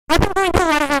going to a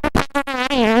lot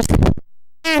of years,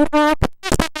 and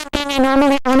being a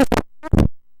normally honest person,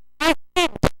 I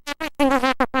think every single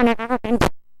hackathon I've ever been to,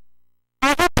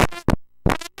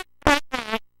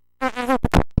 I have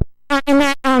in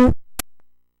that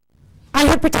I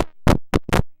have pretended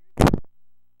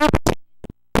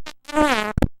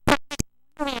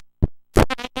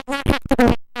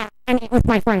and eat with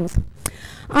my friends.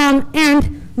 And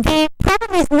the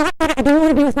problem is not that I don't want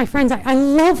to be with my friends. I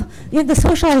love the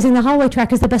socializing. The hallway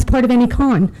track is the best part of any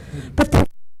con. But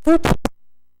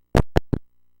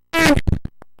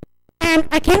and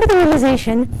I came to the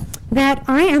realization that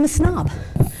I am a snob.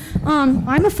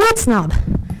 I'm a food snob.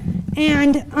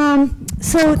 And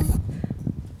so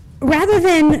rather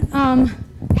than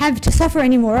have to suffer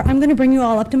anymore, I'm going to bring you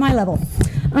all up to my level.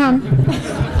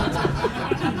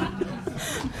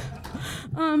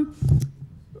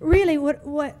 Really, when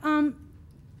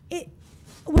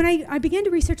I began to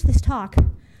research this talk,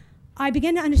 I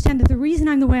began to understand that the reason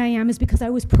I'm the way I am is because I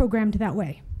was programmed that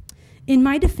way. In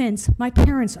my defense, my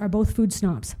parents are both food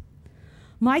snobs.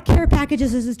 My care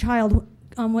packages as a child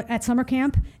at summer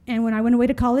camp and when I went away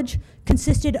to college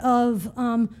consisted of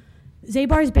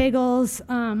Zabar's bagels,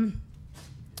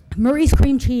 Murray's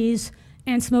cream cheese,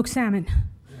 and smoked salmon.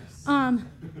 Yes.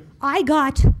 I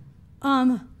got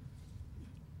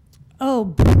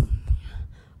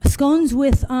scones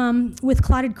with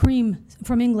clotted cream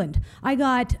from England. I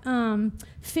got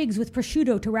figs with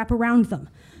prosciutto to wrap around them.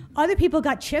 Other people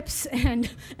got chips and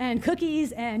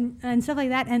cookies and stuff like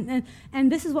that,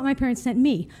 and this is what my parents sent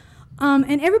me.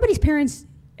 And everybody's parents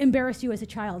embarrass you as a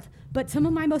child, but some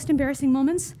of my most embarrassing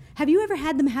moments, have you ever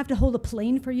had them have to hold a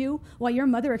plane for you while your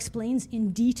mother explains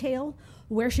in detail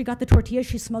where she got the tortillas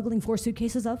she's smuggling 4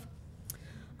 suitcases of?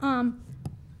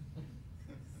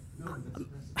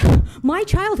 My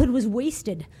childhood was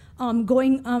wasted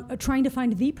trying to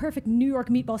find the perfect New York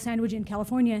meatball sandwich in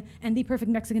California and the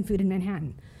perfect Mexican food in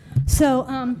Manhattan. So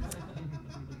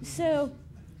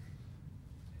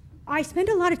I spent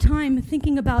a lot of time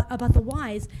thinking about the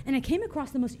whys, and I came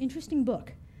across the most interesting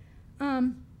book.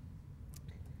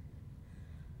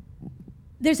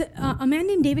 There's a man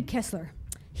named David Kessler.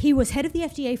 He was head of the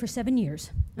FDA for 7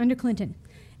 years under Clinton,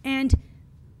 and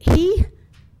he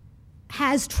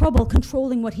has trouble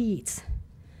controlling what he eats.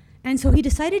 And so he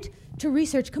decided to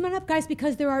research. Come on up, guys,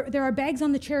 because there are bags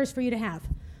on the chairs for you to have.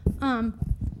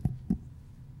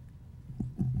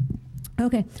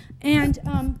 Okay, and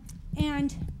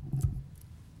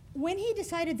when he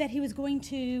decided that he was going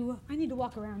to, I need to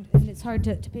walk around, and it's hard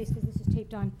to paste because this is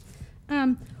taped on.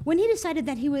 When he decided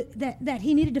that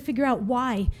he needed to figure out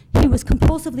why he was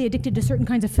compulsively addicted to certain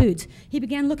kinds of foods, he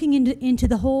began looking into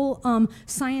the whole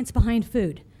science behind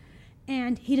food.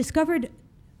 And he discovered,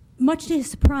 much to his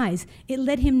surprise, it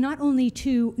led him not only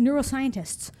to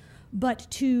neuroscientists, but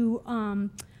to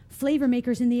flavor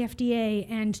makers in the FDA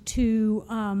and to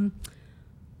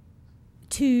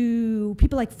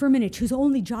people like Firmenich, whose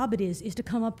only job it is to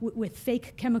come up with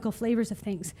fake chemical flavors of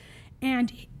things.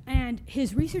 And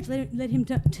his research led him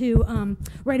to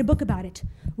write a book about it,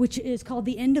 which is called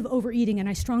The End of Overeating, and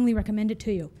I strongly recommend it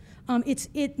to you.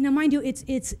 Now, mind you,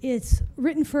 it's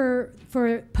written for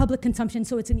public consumption,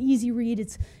 so it's an easy read.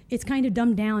 It's kind of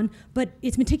dumbed down, but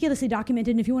it's meticulously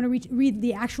documented. And if you want to read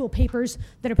the actual papers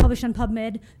that are published on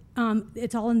PubMed,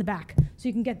 it's all in the back, so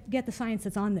you can get the science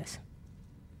that's on this.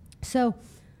 So,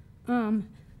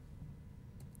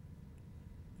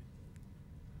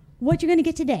 what you're going to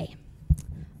get today.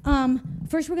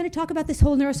 First, we're going to talk about this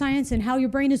whole neuroscience and how your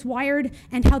brain is wired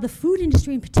and how the food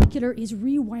industry in particular is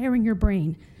rewiring your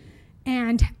brain.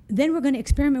 And then we're going to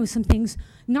experiment with some things,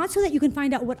 not so that you can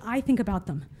find out what I think about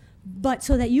them, but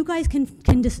so that you guys can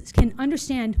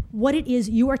understand what it is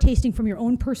you are tasting from your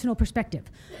own personal perspective.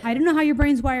 I don't know how your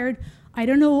brain's wired. I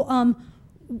don't know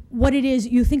what it is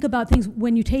you think about things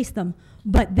when you taste them,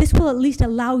 but this will at least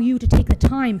allow you to take the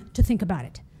time to think about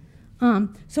it.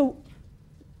 So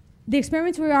the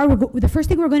experiments the first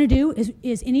thing we're going to do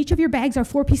is in each of your bags are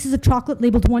 4 pieces of chocolate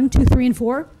labeled 1, 2, 3, and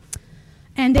 4.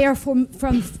 And they are from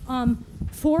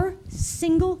 4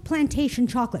 single plantation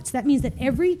chocolates. That means that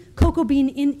every cocoa bean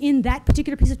in that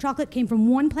particular piece of chocolate came from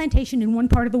one plantation in one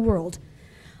part of the world.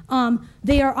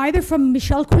 They are either from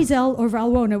Michel Quisel or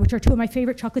Valrhona, which are 2 of my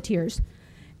favorite chocolatiers.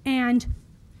 And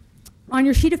on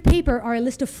your sheet of paper are a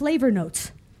list of flavor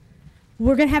notes.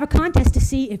 We're going to have a contest to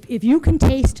see if you can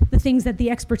taste the things that the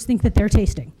experts think that they're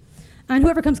tasting. And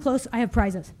whoever comes close, I have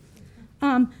prizes.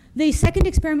 The second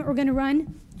experiment we're going to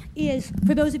run is,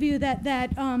 for those of you that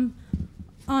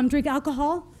drink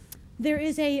alcohol,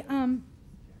 there's a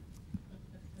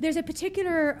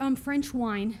particular French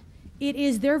wine. It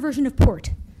is their version of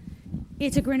port.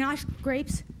 It's a Grenache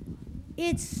grapes.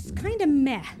 it's kind of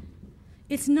meh.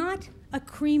 It's not a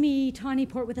creamy tawny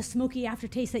port with a smoky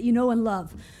aftertaste that you know and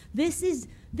love. There's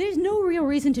no real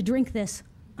reason to drink this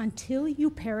until you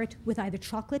pair it with either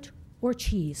chocolate or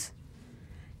cheese.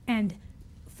 And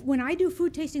when I do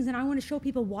food tastings and I want to show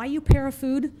people why you pair a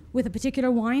food with a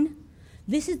particular wine,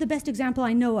 this is the best example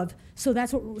I know of, so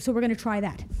we're going to try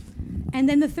that. And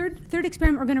then the third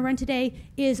experiment we're going to run today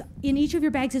is, in each of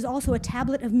your bags is also a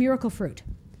tablet of miracle fruit.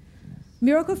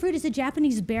 Miracle fruit is a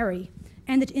Japanese berry,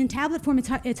 and in tablet form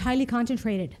it's highly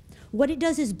concentrated. What it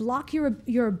does is block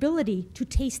your ability to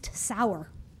taste sour.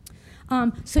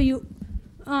 So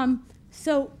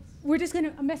we're just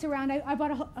going to mess around. I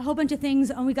bought a whole bunch of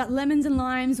things. We got lemons and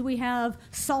limes. We have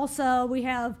salsa. We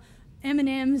have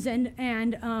M&Ms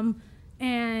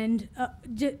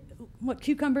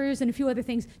cucumbers and a few other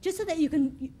things, just so that you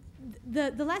can.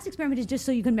 The last experiment is just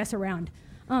so you can mess around,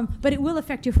 but it will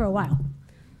affect you for a while.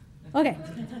 Okay,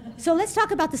 so let's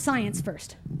talk about the science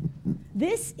first.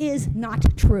 This is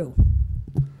not true.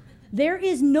 There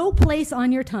is no place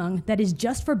on your tongue that is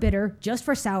just for bitter, just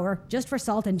for sour, just for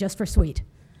salt, and just for sweet.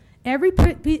 Every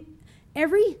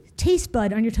taste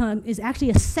bud on your tongue is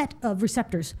actually a set of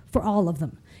receptors for all of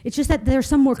them. It's just that there's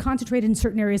some more concentrated in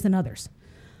certain areas than others.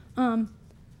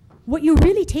 What you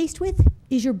really taste with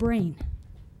is your brain.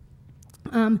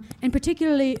 And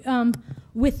particularly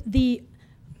with the...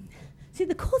 See,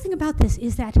 the cool thing about this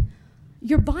is that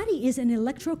your body is an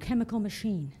electrochemical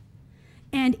machine.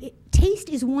 And taste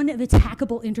is one of its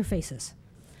hackable interfaces.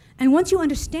 And once you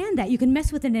understand that, you can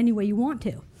mess with it any way you want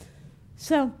to.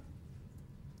 So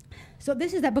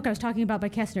this is that book I was talking about by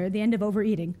Kessler, The End of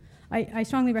Overeating. I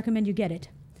strongly recommend you get it.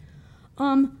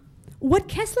 What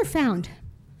Kessler found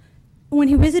when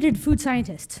he visited food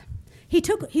scientists, he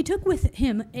took with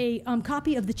him a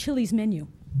copy of the Chili's menu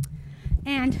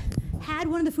and had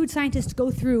one of the food scientists go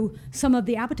through some of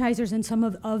the appetizers and some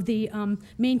of the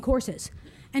main courses.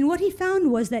 And what he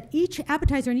found was that each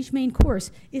appetizer and each main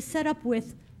course is set up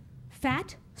with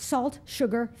fat, salt,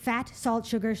 sugar, fat, salt,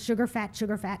 sugar, sugar, fat,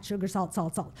 sugar, salt,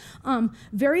 salt, salt.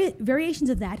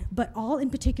 Variations of that, but all in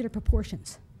particular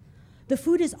proportions. The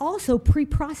food is also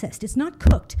pre-processed. It's not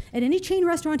cooked. At any chain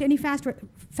restaurant, any fast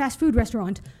food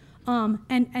restaurant,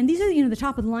 and these are the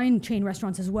top of the line chain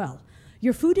restaurants as well.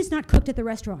 Your food is not cooked at the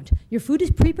restaurant. Your food is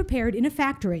pre-prepared in a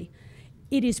factory.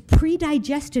 It is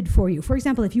pre-digested for you. For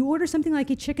example, if you order something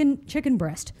like a chicken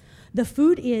breast, the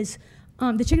food is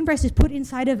the chicken breast is put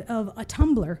inside of a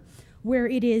tumbler where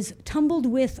it is tumbled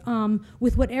with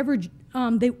whatever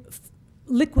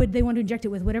liquid they want to inject it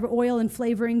with, whatever oil and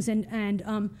flavorings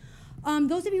and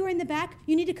those of you who are in the back,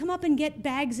 you need to come up and get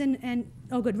bags and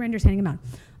oh good, Render's handing them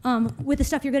out, with the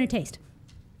stuff you're going to taste.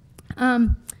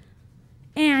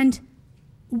 And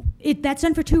that's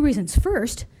done for two reasons.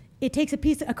 First, it takes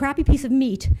a crappy piece of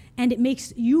meat and it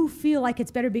makes you feel like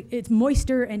it's better, it's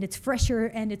moister and it's fresher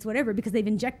and it's whatever because they've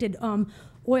injected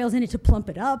oils in it to plump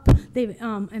it up,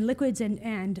 and liquids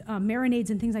and marinades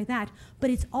and things like that. But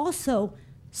it's also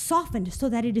softened so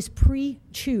that it is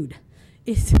pre-chewed.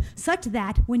 It's such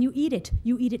that when you eat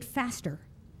it faster.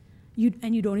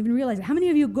 And you don't even realize it. How many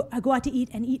of you go out to eat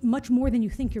and eat much more than you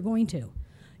think you're going to?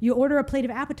 You order a plate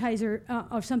of appetizer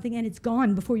of something and it's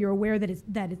gone before you're aware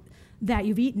that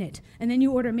you've eaten it. And then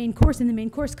you order a main course and the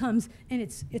main course comes and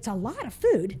it's a lot of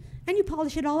food and you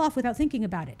polish it all off without thinking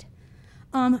about it.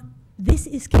 This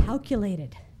is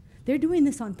calculated. They're doing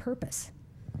this on purpose.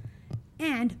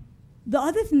 And the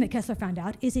other thing that Kessler found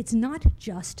out is it's not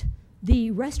just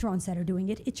the restaurants that are doing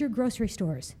it, it's your grocery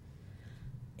stores.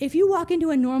 If you walk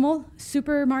into a normal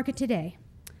supermarket today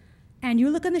and you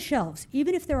look on the shelves,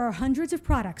 even if there are hundreds of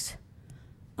products,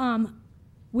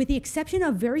 with the exception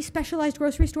of very specialized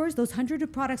grocery stores, those hundreds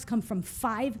of products come from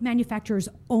 5 manufacturers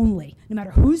only. No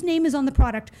matter whose name is on the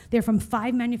product, they're from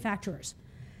 5 manufacturers.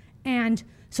 And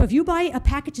so if you buy a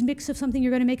packaged mix of something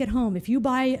you're going to make at home, if you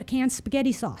buy a canned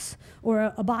spaghetti sauce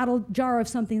or a bottled jar of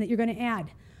something that you're going to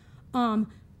add,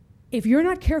 if you're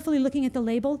not carefully looking at the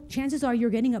label, chances are you're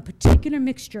getting a particular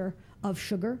mixture of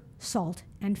sugar, salt,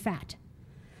 and fat.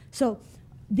 So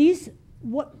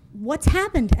what's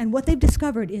happened and what they've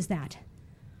discovered is that,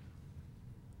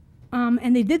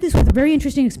 and they did this with very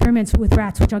interesting experiments with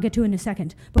rats, which I'll get to in a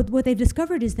second, but what they've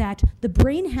discovered is that the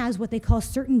brain has what they call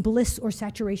certain bliss or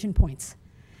saturation points.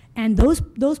 And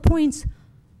those points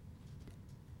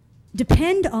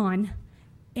depend on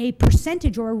a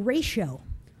percentage or a ratio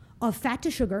of fat to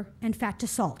sugar and fat to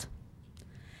salt.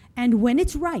 And when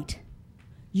it's right,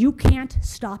 you can't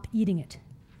stop eating it.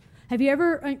 Have you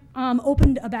ever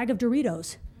opened a bag of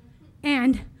Doritos?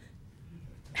 And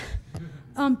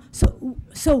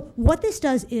so what this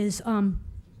does is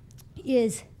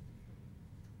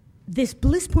this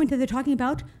bliss point that they're talking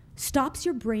about stops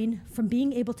your brain from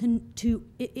being able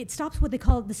it stops what they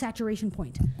call the saturation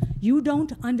point. You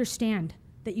don't understand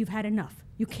that you've had enough.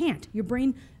 You can't. Your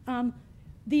brain,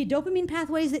 the dopamine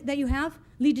pathways that you have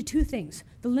lead to two things.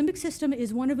 The limbic system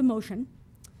is one of emotion,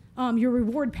 your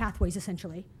reward pathways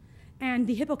essentially, and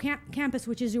the hippocampus,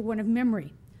 which is your one of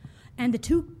memory. And the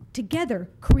two together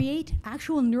create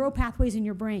actual neural pathways in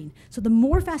your brain. So the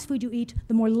more fast food you eat,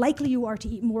 the more likely you are to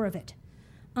eat more of it.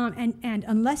 And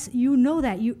unless you know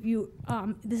that,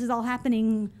 this is all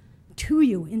happening to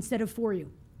you instead of for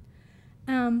you.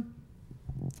 I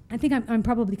think I'm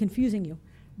probably confusing you,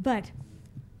 but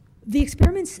the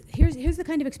experiments, here's the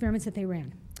kind of experiments that they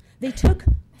ran. They took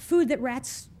food that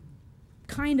rats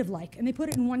kind of like, and they put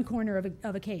it in one corner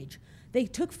of a cage. They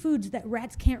took foods that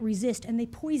rats can't resist, and they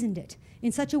poisoned it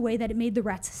in such a way that it made the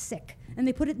rats sick, and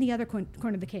they put it in the other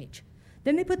corner of the cage.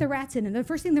 Then they put the rats in, and the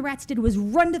first thing the rats did was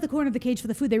run to the corner of the cage for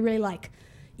the food they really like,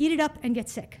 eat it up, and get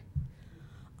sick.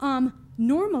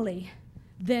 Normally,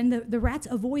 then the rats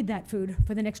avoid that food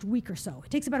for the next week or so.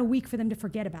 It takes about a week for them to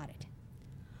forget about it,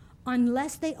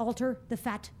 unless they alter the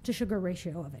fat-to-sugar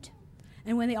ratio of it.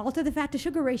 And when they alter the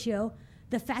fat-to-sugar ratio,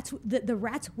 the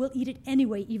rats will eat it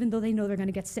anyway, even though they know they're going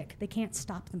to get sick. They can't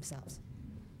stop themselves.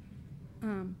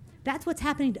 That's what's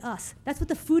happening to us. That's what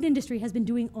the food industry has been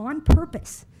doing on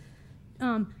purpose.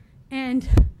 Why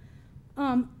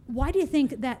do you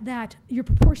think that your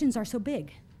proportions are so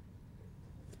big?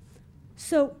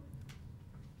 So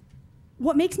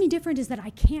what makes me different is that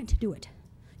I can't do it.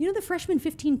 You know the freshman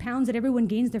 15 pounds that everyone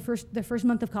gains their first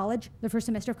month of college, their first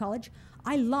semester of college?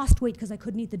 I lost weight because I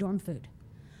couldn't eat the dorm food.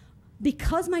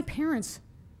 Because my parents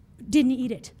didn't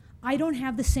eat it, I don't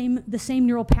have the same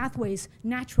neural pathways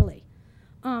naturally.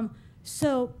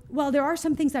 So while there are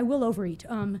some things I will overeat,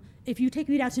 if you take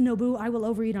me out to Nobu, I will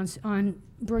overeat on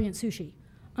brilliant sushi.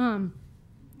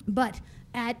 But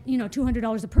at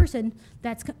 $200 a person,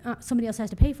 that's somebody else has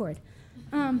to pay for it.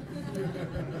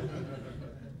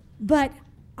 But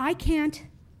I can't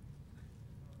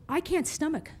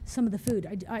stomach some of the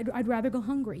food. I'd rather go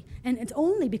hungry. And it's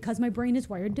only because my brain is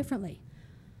wired differently.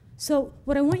 So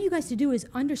what I want you guys to do is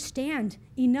understand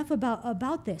enough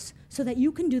about this so that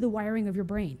you can do the wiring of your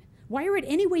brain. Wire it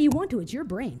any way you want to. It's your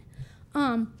brain.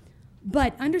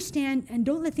 But understand and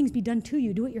don't let things be done to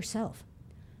you. Do it yourself.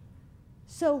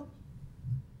 So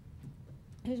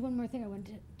here's one more thing I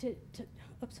wanted to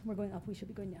oops, we're going up. We should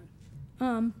be going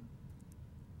down.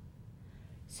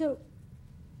 So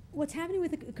what's happening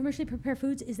with the commercially prepared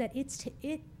foods is that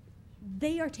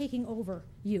they are taking over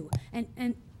you.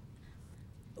 And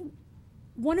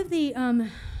one of the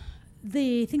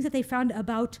things that they found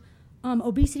about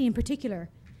obesity in particular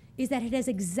is that it has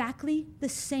exactly the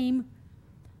same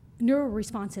neural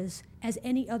responses as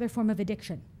any other form of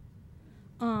addiction.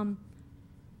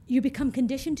 You become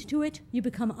conditioned to it. You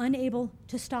become unable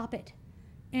to stop it.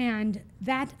 And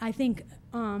that, I think,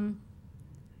 not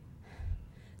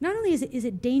only is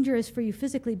it dangerous for you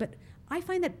physically, but I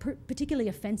find that particularly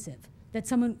offensive that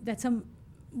someone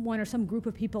or some group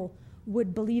of people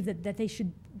would believe that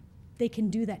they can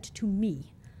do that to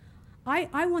me.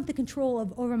 I want the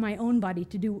control over my own body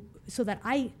to do so that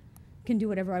I can do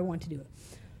whatever I want to do.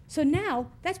 So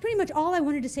now that's pretty much all I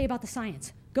wanted to say about the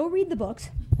science. Go read the books.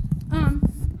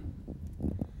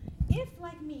 If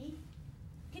like me,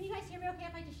 can you guys hear me okay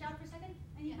if I just shout for a second?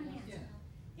 I need my hands.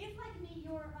 Yeah. If like me,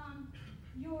 your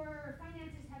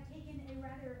finances have taken a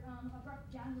rather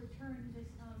abrupt downward turn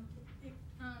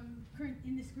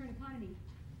in this current economy,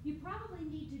 you probably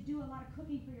need to do a lot of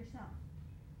cooking for yourself.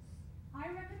 I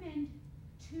recommend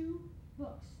 2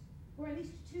 books, or at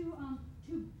least two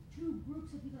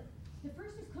groups of people. The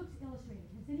first is Cook's Illustrated.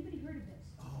 Has anybody heard of this?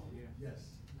 Oh, yeah.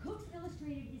 Yes. Cook's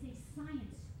Illustrated is a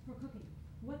science for cooking.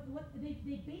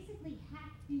 They basically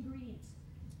hack ingredients,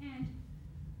 and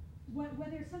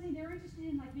whether it's something they're interested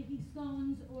in, like making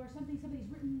scones, or something somebody's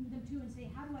written them to and say,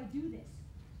 how do I do this?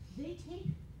 They take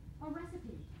a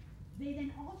recipe. They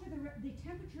then alter the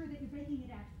temperature that you're baking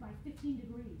it at by 15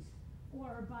 degrees,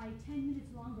 or by 10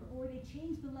 minutes longer, or they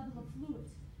change the level of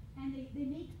fluids, and they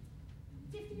make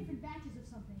 50 different batches of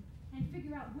something and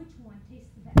figure out which one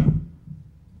tastes the best.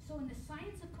 So in the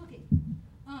science of cooking,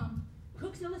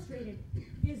 Cook's Illustrated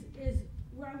is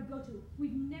where I would go to.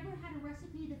 We've never had a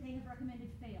recipe that they have recommended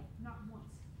fail, not once.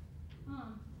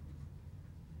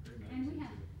 And we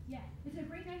have, yeah, it's a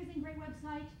great magazine, great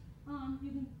website. You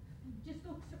can just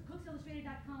go to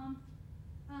cooksillustrated.com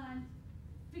and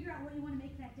figure out what you want to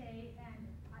make that day, and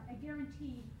I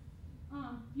guarantee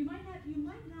you might not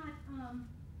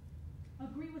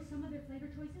agree with some of their flavor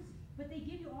choices, but they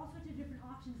give you all sorts of different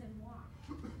options and why.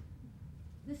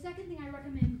 The second thing I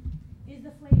recommend is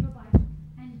The Flavor by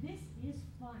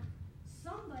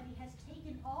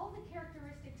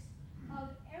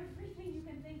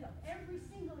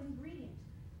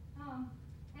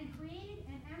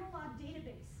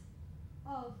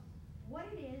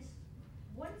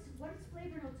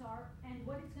and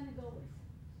what it's going to go with.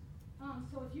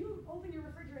 So if you open your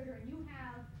refrigerator and you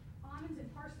have almonds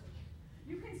and parsley,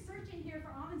 you can search in here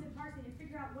for almonds and parsley and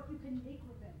figure out what you can make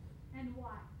with them and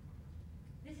why.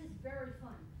 This is very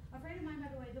fun. A friend of mine,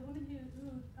 by the way, the woman who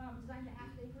designed the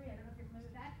Half Bakery, I don't know if you're familiar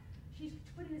with that, she's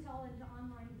putting this all into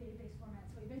online database format,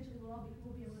 so eventually we'll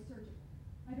be able to search it.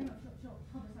 I don't know if she'll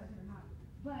publicize it or not.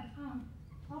 But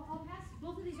I'll pass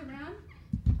both of these around.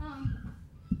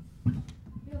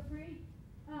 Feel free.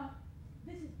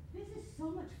 This is so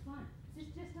much fun.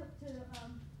 Just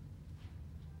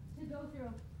to go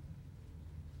through.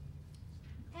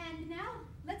 And now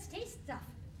let's taste stuff.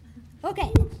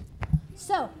 Okay.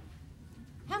 So,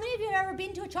 how many of you have ever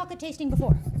been to a chocolate tasting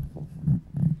before?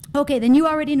 Okay, then you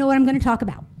already know what I'm going to talk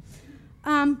about.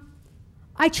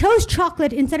 I chose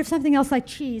chocolate instead of something else like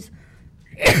cheese.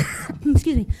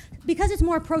 Excuse me, because it's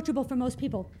more approachable for most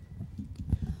people.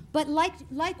 But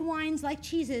like wines, like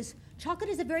cheeses, chocolate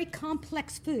is a very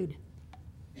complex food.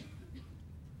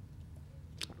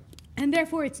 And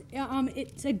therefore, it's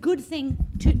a good thing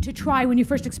to try when you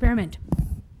first experiment.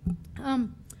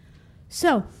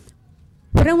 So,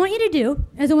 what I want you to do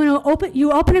is I want to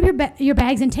open up your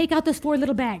bags and take out those 4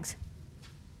 little bags.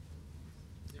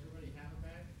 Does everybody have a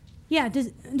bag? Yeah.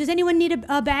 Does anyone need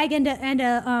a bag and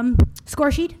a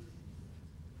score sheet?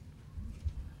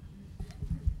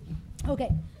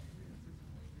 Okay.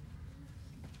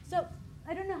 So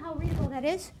I don't know how readable that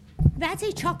is. That's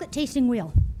a chocolate tasting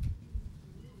wheel.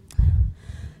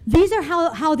 These are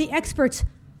how the experts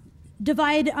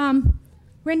divide.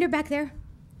 Render back there.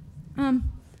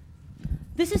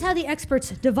 This is how the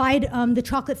experts divide the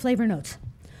chocolate flavor notes.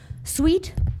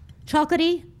 Sweet,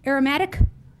 chocolatey, aromatic,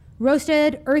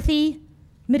 roasted, earthy,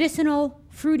 medicinal,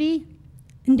 fruity,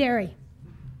 and dairy.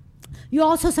 You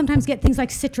also sometimes get things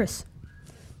like citrus.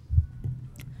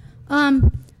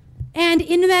 And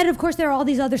in that, of course, there are all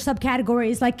these other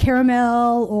subcategories like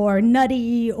caramel or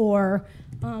nutty or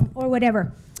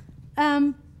whatever.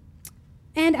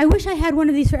 And I wish I had one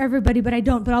of these for everybody, but I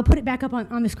don't. But I'll put it back up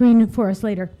on the screen for us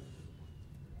later.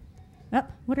 Oh,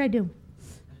 what did I do?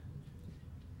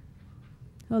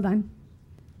 Hold on.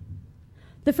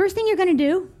 The first thing you're going to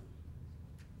do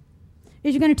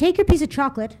is you're going to take your piece of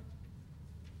chocolate.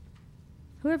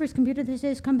 Whoever's computer this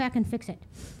is, come back and fix it.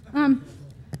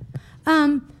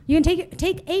 You can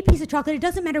take a piece of chocolate. It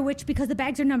doesn't matter which because the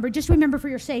bags are numbered. Just remember for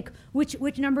your sake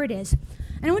which number it is.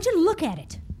 And I want you to look at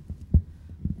it.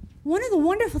 One of the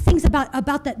wonderful things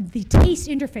about the taste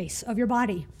interface of your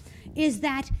body is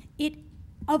that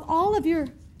of all of your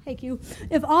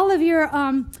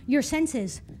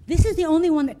senses, this is the only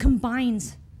one that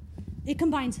combines. It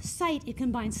combines sight, it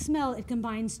combines smell, it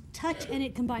combines touch, and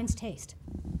it combines taste.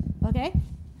 Okay?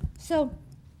 So,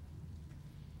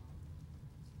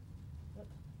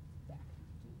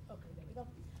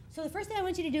 so the first thing I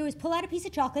want you to do is pull out a piece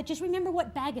of chocolate. Just remember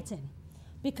what bag it's in,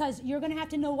 because you're going to have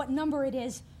to know what number it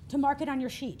is to mark it on your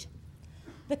sheet.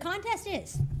 The contest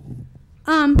is,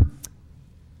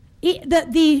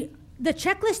 the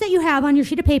checklist that you have on your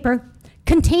sheet of paper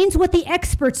contains what the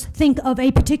experts think of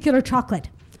a particular chocolate,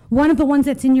 one of the ones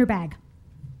that's in your bag.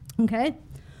 Okay?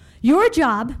 Your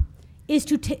job is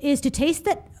to taste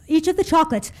each of the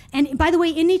chocolates. And by the way,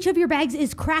 in each of your bags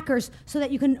is crackers so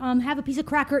that you can have a piece of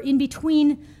cracker in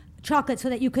between chocolate so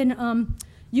that you can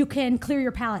clear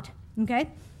your palate. Okay?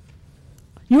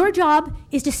 Your job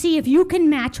is to see if you can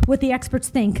match what the experts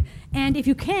think. And if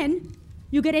you can,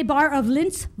 you get a bar of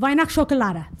Lindt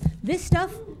Weihnachtsschokolade. This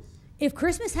stuff, if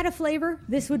Christmas had a flavor,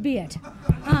 this would be it.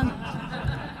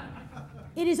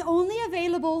 It is only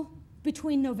available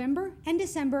between November and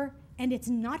December, and it's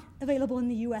not available in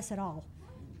the US at all.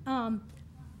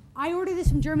 I order this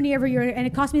from Germany every year, and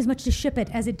it costs me as much to ship it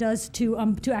as it does to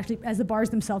actually, as the bars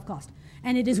themselves cost.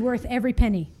 And it is worth every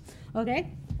penny.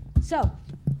 Okay? So,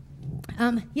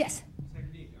 yes?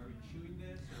 Technique, are we chewing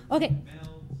this? Okay.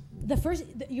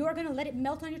 You are going to let it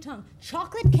melt on your tongue.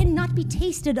 Chocolate cannot be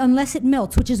tasted unless it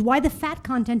melts, which is why the fat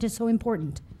content is so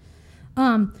important.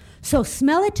 So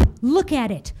smell it, look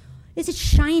at it. Is it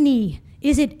shiny?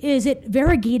 Is it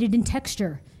variegated in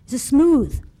texture? Is it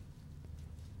smooth?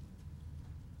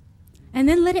 And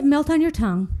then let it melt on your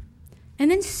tongue. And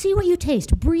then see what you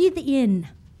taste. Breathe in.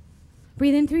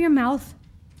 Breathe in through your mouth.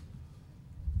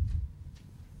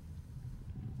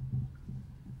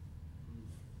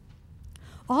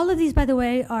 All of these, by the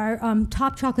way, are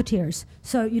top chocolatiers,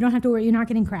 so you don't have to worry, you're not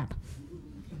getting crap.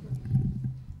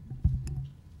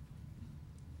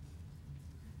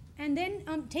 And then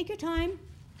take your time.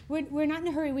 We're not in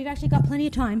a hurry. We've actually got plenty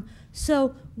of time.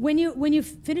 So when you've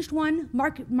finished one,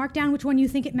 mark down which one you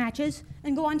think it matches,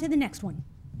 and go on to the next one.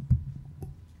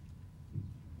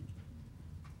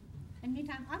 And And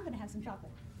meantime, I'm going to have some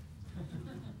chocolate.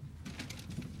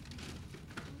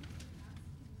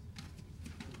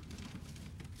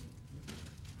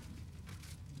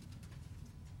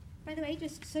 By the way,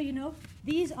 just so you know,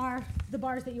 these are the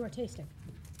bars that you are tasting.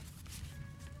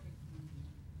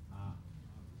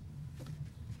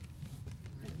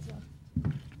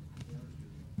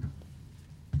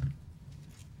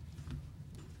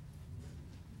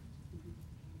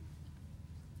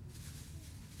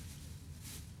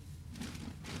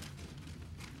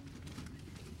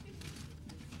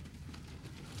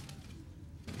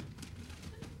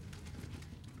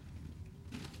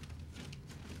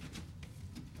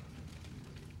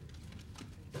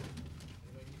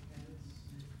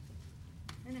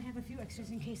 And I have a few extras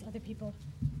in case other people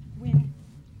win.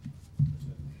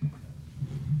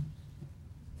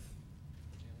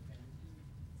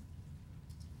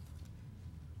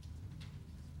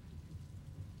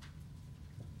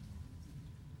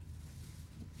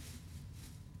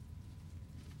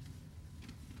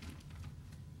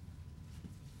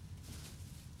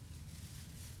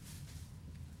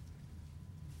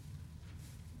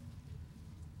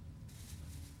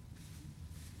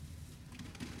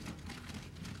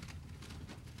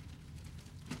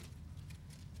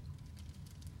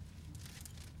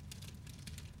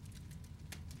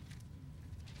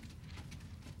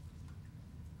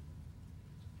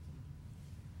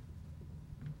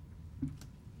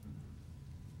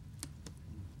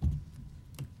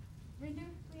 Rinder,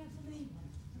 we have somebody,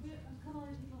 a couple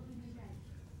other people in the bag.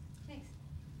 Thanks.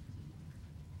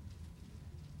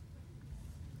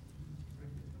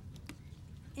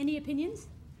 Any opinions?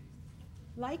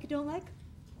 Like, don't like?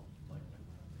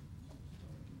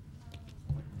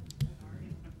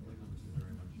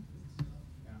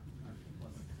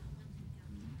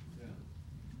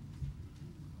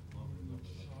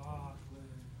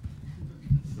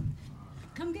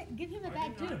 Come give him a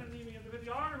bag too. I didn't even get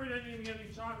the honor, we didn't even get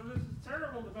any chocolate. This is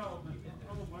terrible development.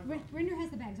 Oh my God. Rinder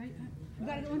has the bags, right? We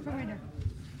gotta get one for Rinder.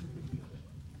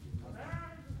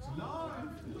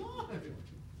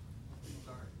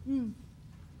 Mm.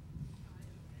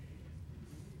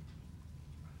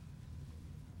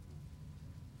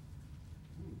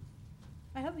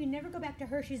 I hope you never go back to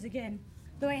Hershey's again.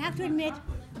 Though I have to admit,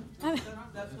 That's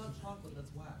not chocolate,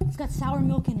 that's wax. it's got sour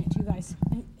milk in it, you guys,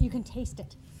 and you can taste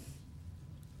it.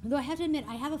 Though I have to admit,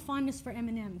 I have a fondness for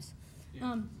M&Ms.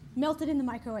 Melted in the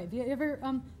microwave. You ever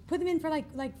put them in for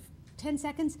like 10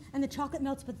 seconds and the chocolate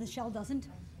melts but the shell doesn't?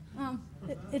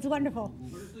 It's wonderful.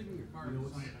 Where's leaving your car? You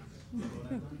know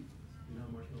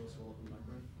marshmallows swell up in the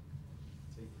microwave?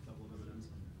 Take a couple of M&Ms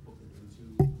and poke them into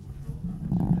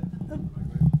the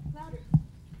microwave. Louder.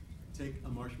 Take a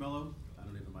marshmallow. I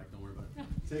don't need the mic, don't worry about it.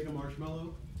 Take a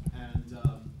marshmallow and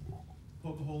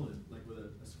poke a hole in it, like with a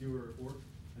skewer or a fork,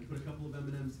 and put a couple of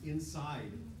M&Ms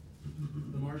inside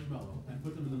the marshmallow and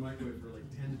put them in the microwave for like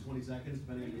 10 to 20 seconds,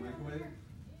 depending on your microwave.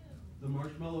 The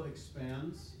marshmallow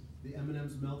expands, the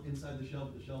M&Ms melt inside the shell,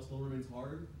 but the shell still remains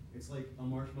hard. It's like a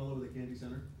marshmallow with a candy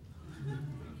center.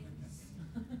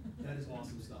 That is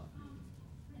awesome stuff.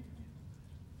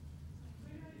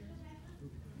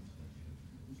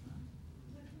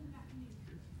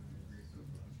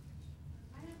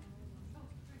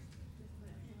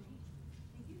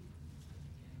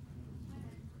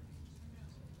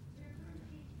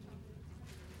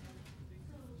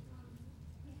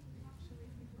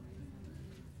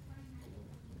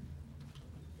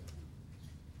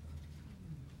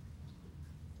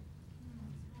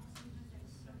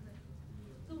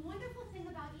 The wonderful thing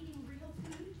about eating real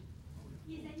food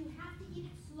is that you have to eat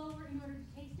it slower in order to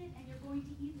taste it, and you're going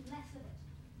to eat less of it.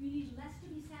 You need less to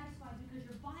be satisfied because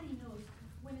your body knows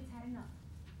when it's had enough.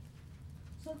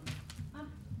 So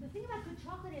the thing about good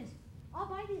chocolate is, I'll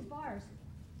buy these bars.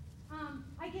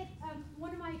 I get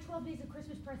one of my 12 days of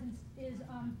Christmas presents is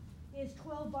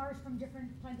 12 bars from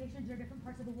different plantations or different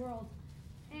parts of the world,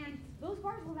 and those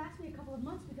bars will last me a couple of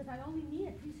months because I only need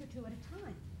a piece or two at a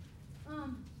time.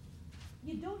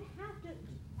 You don't have to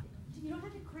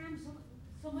cram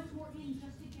so much more in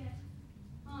just to get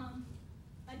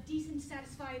a decent,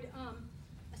 satisfying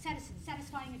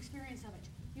experience of it.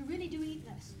 You really do eat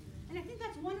less, and I think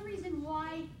that's one reason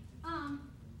why,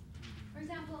 for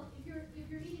example, if you're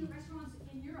eating in restaurants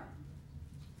in Europe,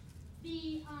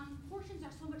 the portions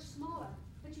are so much smaller,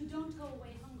 but you don't go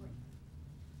away hungry.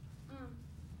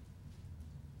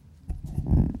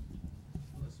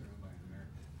 Unless they're owned by an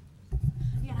American.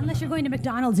 Yeah, unless you're going to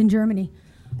McDonald's in Germany.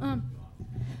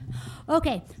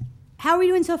 Okay, how are we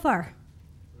doing so far?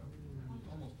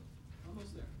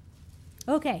 Almost there.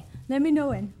 Okay, let me know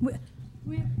when.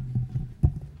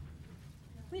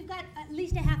 We've got at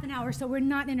least a half an hour, so we're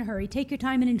not in a hurry. Take your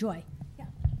time and enjoy.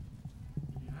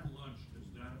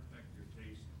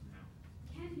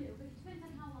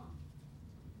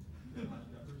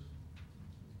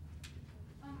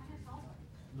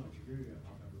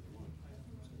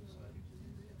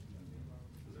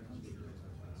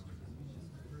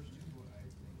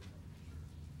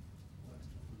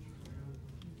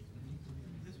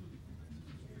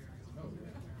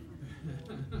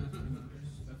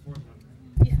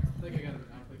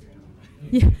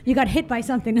 You got hit by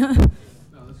something, huh?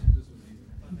 No, this was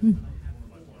amazing.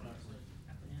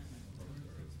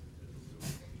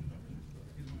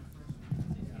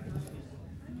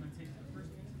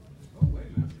 Oh, wait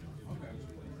a minute. Okay.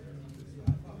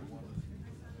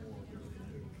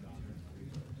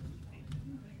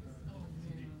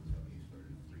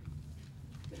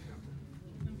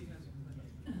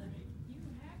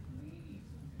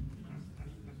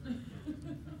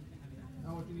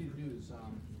 Now what you need to do is,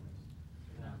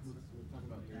 we're talking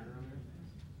about beer earlier.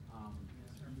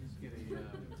 Just get a,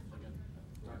 like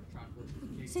a dark chocolate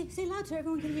cake. Say loud so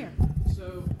everyone can hear.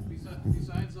 So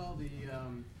besides all the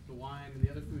wine and the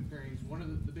other food pairings, one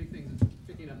of the big things that's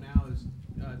picking up now is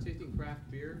tasting craft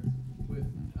beer with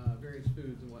various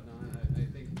foods and whatnot. I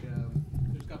think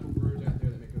there's a couple brewers out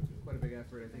there that make quite a big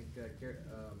effort. I think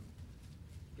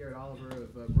Garrett Oliver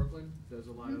of Brooklyn does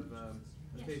a lot of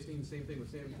tasting. Same thing with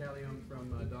Sam Callion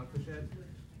from Dogfish Head.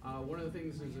 One of the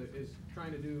things is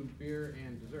trying to do beer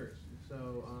and desserts.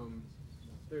 So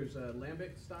there's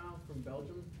lambic style from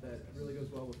Belgium that really goes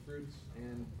well with fruits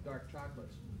and dark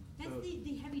chocolates. That's So-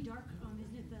 the heavy dark,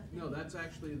 isn't it? No, that's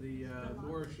actually the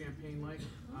more champagne-like.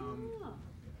 Oh,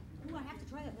 I have to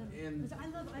try that then. and 'Cause I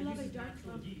love a dark.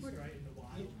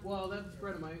 Well, that's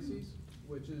Brettanomyces,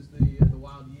 which is the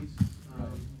wild yeast.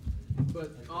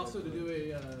 But also to do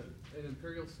an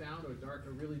imperial stout or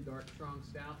a really dark, strong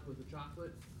stout with the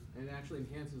chocolate, and it actually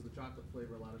enhances the chocolate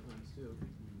flavor a lot of times too.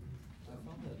 I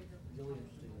found that really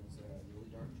interesting is really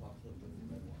dark chocolate with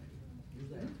red wine.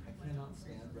 Usually I cannot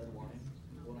stand red wine.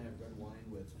 When I have red wine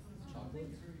with chocolate,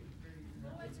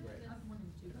 it's great.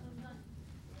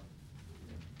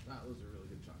 Those are really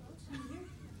good chocolates.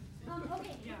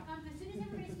 Okay, as soon as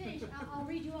everybody's finished, I'll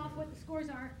read you off what the scores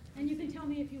are, and you can tell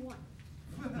me if you won.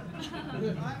 I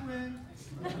win.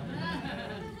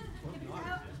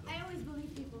 I always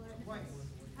believe people.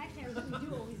 Actually, I really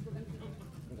do always believe people.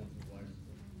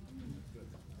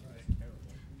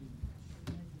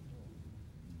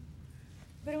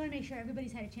 But I want to make sure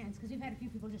everybody's had a chance, because we've had a few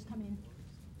people just come in.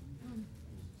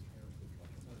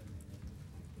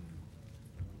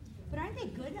 But aren't they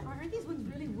good? Aren't these ones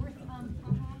really worth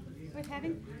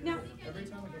having? Now, Every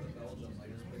time I go to Belgium, I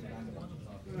just bring back a bunch of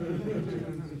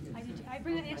chocolate. I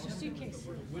bring an extra suitcase.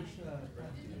 Which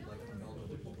brand do you like from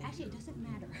Belgium? Actually, it doesn't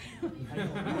matter. I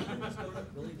know, you can just go to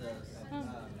really the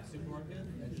supermarket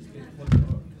and just get what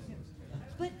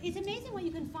But it's amazing what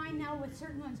you can find now with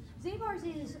certain ones. Zabar's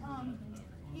is on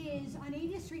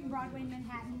 80th Street and Broadway in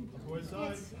Manhattan.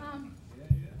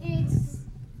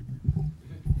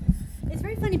 It's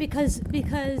very funny because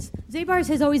Zabar's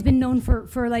has always been known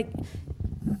for like,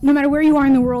 no matter where you are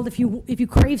in the world, if you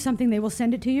crave something, they will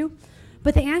send it to you.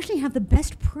 But they actually have the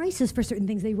best prices for certain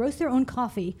things. They roast their own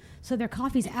coffee, so their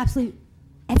coffee is absolutely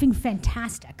effing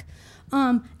fantastic.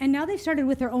 And now they've started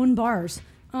with their own bars.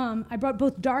 I brought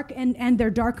both dark and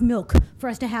their dark milk for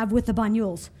us to have with the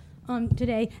banyuls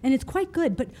today, and it's quite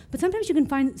good. But sometimes you can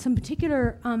find some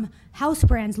particular house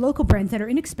brands, local brands that are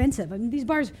inexpensive. I mean, these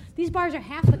bars are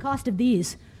half the cost of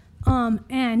these,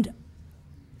 and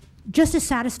just as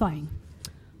satisfying.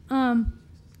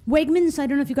 Wegmans, I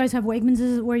don't know if you guys have Wegmans. This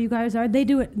is where you guys are. They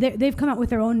do it. They've come out with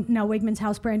their own now Wegmans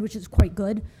house brand, which is quite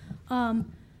good.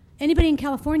 Anybody in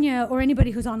California or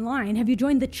anybody who's online, have you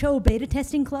joined the Cho beta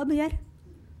testing club yet?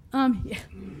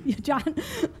 Yeah, John.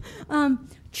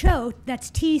 Cho, that's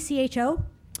TCHO.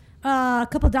 A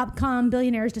couple .com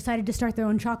billionaires decided to start their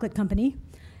own chocolate company,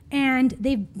 and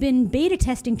they've been beta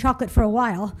testing chocolate for a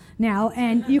while now.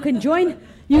 And you can join.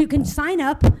 You can sign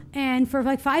up, and for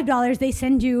like $5, they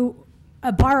send you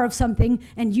a bar of something,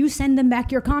 and you send them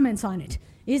back your comments on it.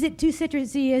 Is it too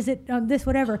citrusy? Is it this,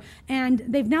 whatever? And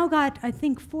they've now got, I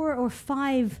think, 4 or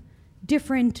 5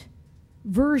 different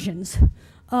versions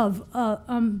of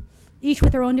each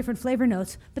with their own different flavor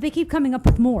notes, but they keep coming up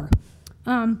with more.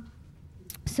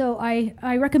 So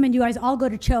I recommend you guys all go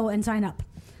to Cho and sign up.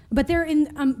 But they're in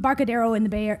Barcadero in the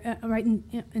Bay Area, right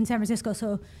in San Francisco,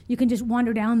 so you can just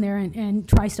wander down there and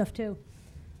try stuff too.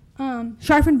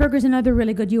 Scharfenberger's another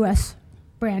really good U.S.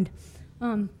 brand.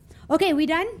 Okay, we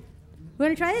done? We're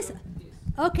gonna try this?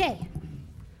 Okay.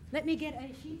 Let me get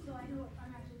a sheet so I know what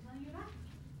I'm actually telling you about.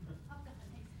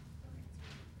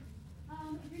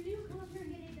 If you're new, come up here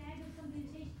and get a bag of something to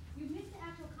taste. You missed the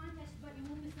actual contest, but you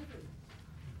won't miss the food.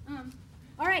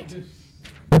 All right.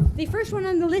 The first one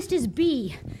on the list is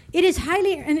B. It is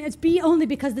highly, and it's B only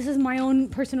because this is my own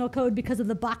personal code because of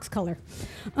the box color.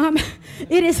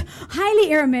 It is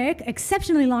highly aromatic,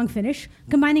 exceptionally long finish,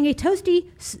 combining a toasty,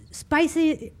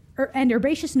 spicy, and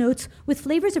herbaceous notes with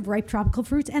flavors of ripe tropical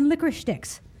fruits and licorice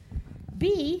sticks.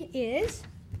 B is,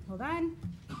 hold on,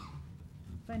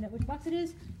 find out which box it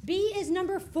is. B is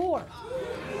number 4.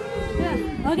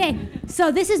 Yeah. Okay,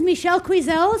 so this is Michel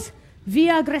Cuizel's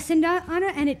Via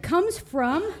Gracindana, and it comes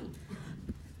from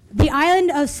the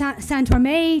island of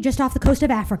Saint-Thomé, just off the coast of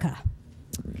Africa.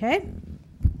 Okay?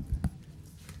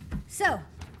 So,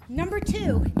 number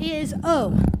 2 is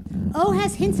O. O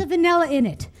has hints of vanilla in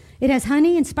it. It has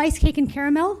honey and spice cake and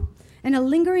caramel, and a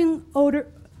lingering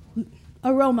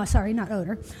aroma,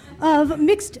 of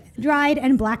mixed dried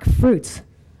and black fruits.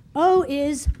 O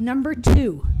is number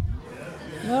 2.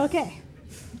 Okay.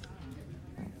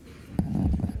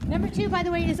 Number 2, by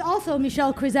the way, is also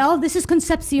Michel Cuizel. This is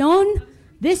Concepcion.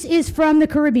 This is from the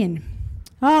Caribbean.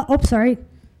 Sorry.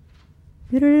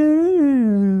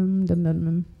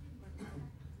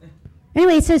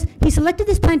 Anyway, it says he selected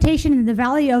this plantation in the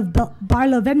valley of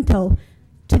Barlovento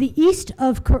to the east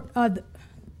of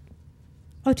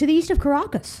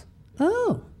Caracas.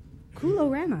 Oh,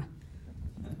 coolorama.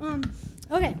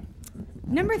 Okay.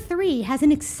 Number 3 has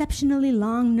an exceptionally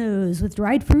long nose with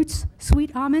dried fruits,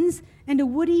 sweet almonds, and a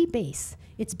woody base.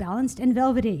 It's balanced and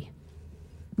velvety.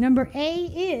 Number A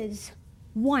is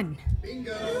 1.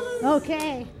 Bingo.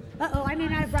 Okay. I may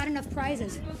not have brought enough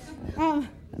prizes.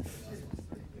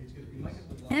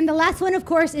 And the last one, of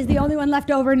course, is the only one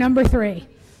left over, number 3.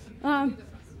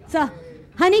 So,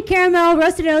 honey, caramel,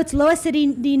 roasted oats, low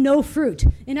acidity, no fruit.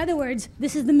 In other words,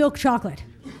 this is the milk chocolate.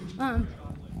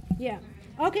 Yeah.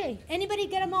 Okay, anybody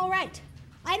get them all right?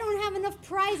 I don't have enough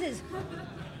prizes.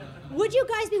 Would you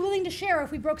guys be willing to share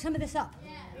if we broke some of this up?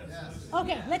 Yes.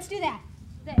 Okay, let's do that.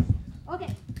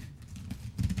 Okay.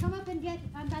 Come up and get,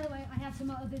 by the way, I have some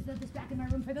of this back in my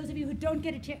room for those of you who don't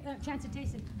get a chance to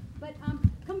taste it. But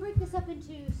come break this up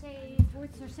into, say,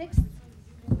 4ths or 6ths.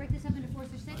 Break this up into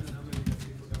 4ths or 6ths.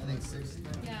 I think 6.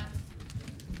 Yeah.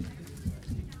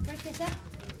 Break this up.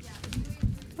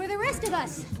 For the rest of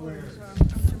us.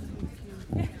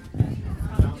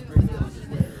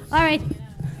 All right.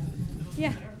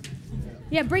 Yeah.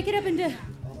 Yeah, break it up into...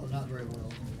 Oh, not very well.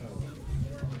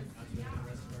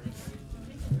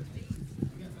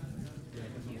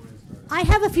 I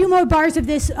have a few more bars of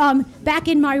this back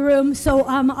in my room, so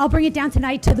I'll bring it down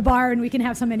tonight to the bar, and we can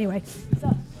have some anyway.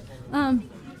 So,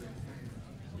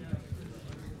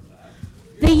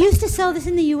 they used to sell this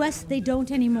in the U.S. They don't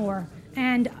anymore,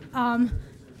 and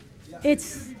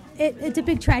it's a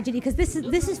big tragedy because this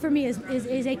is for me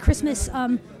is a Christmas,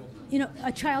 a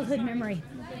childhood memory.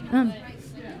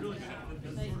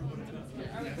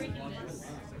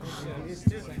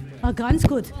 Ganz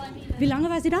gut. Wie lange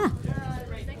war sie da?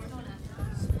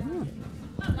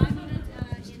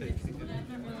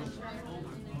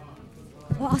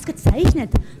 Oh,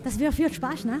 ausgezeichnet. Das wäre viel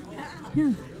Spaß, ne?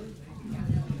 Ja.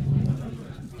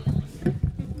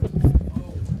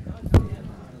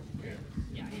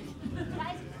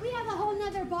 Guys, we have a whole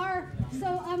nother bar,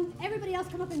 so everybody else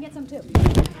come up and get some too.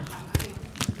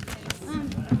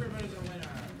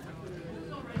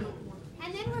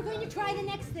 And then we're going to try the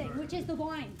next thing, which is the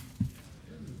wine.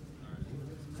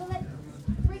 So let's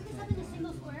break this up into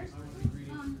single squares.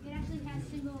 It actually has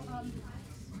single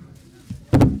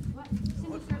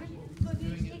single serving. So if you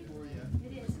each take,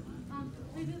 it is.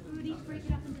 We would each break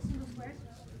it up into single squares.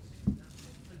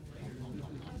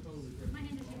 My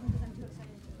hand is shaking because I'm too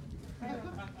excited.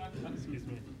 Excuse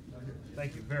me.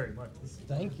 Thank you very much.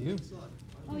 Thank you.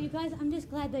 Oh, you guys, I'm just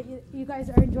glad that you guys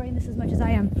are enjoying this as much as I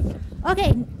am.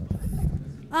 Okay.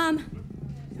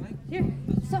 Here.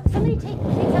 So somebody take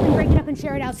some and break it up and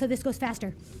share it out so this goes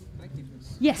faster. Thank you.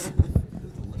 Yes.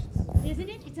 Isn't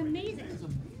it? It's amazing.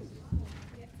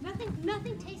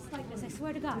 Nothing tastes like this, I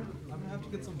swear to God. I'm gonna have to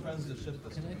get some friends to ship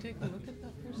this. Can I take a look at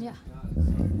that first? Yeah.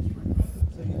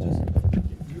 So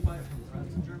do you buy it from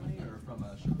friends in Germany or from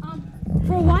a shipper?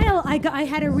 For a while, I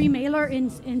had a remailer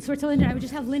in Switzerland, and I would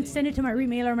just have Lynn send it to my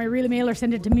remailer, my remailer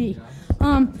send it to me.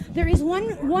 There is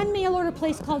one mail order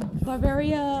place called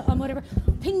Bavaria, whatever.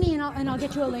 Ping me and I'll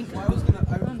get you a link. Well, I was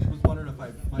wondering if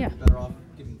I might be better off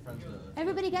giving friends a...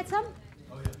 Everybody get some?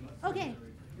 Okay.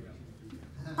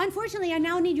 Unfortunately, I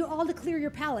now need you all to clear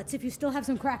your palettes if you still have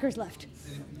some crackers left.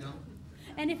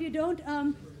 And if you don't,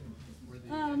 go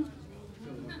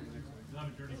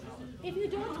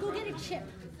get a chip.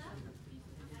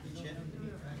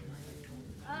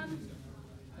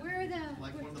 Where are the...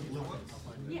 Like one of the blue ones?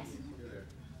 Yes.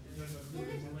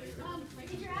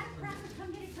 If you're out of crackers,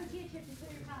 come get a tortilla chip and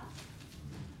clear your palate.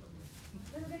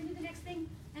 Then we're going to do the next thing,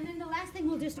 and then the last thing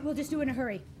we'll just do in a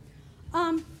hurry.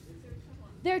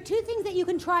 There are 2 things that you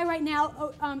can try right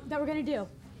now that we're going to do.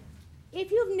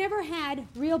 If you've never had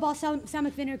real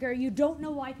balsamic vinegar, you don't know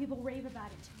why people rave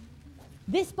about it.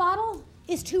 This bottle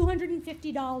is $250.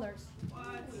 What?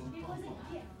 It was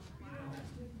a gift.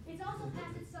 It's also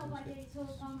past its sell by date, so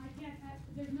I can't.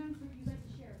 There's none for you guys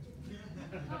to share.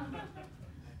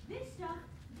 This stuff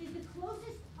is the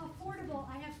closest affordable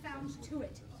I have found to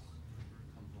it.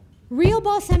 Real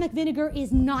balsamic vinegar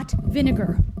is not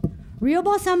vinegar. Real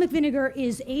balsamic vinegar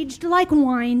is aged like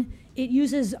wine. It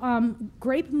uses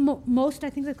grape most, I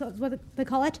think that's what they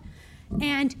call it,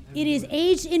 and it is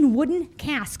aged in wooden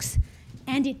casks,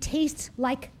 and it tastes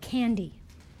like candy.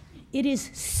 It is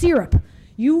syrup.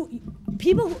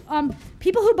 People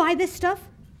who buy this stuff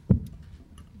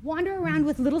wander around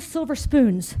with little silver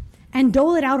spoons and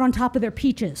dole it out on top of their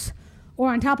peaches or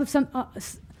on top of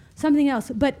something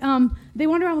else. But they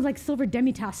wander around with like silver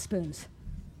demitasse spoons,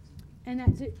 and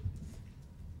that's it.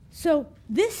 So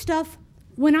this stuff,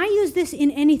 when I use this in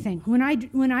anything, when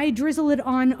I drizzle it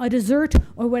on a dessert,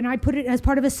 or when I put it as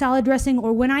part of a salad dressing,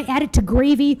 or when I add it to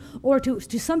gravy or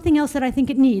to something else that I think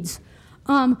it needs,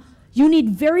 you need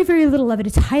very, very little of it.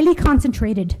 It's highly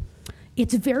concentrated.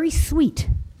 It's very sweet.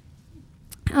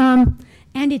 And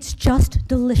it's just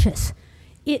delicious.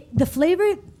 The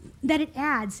flavor that it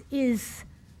adds is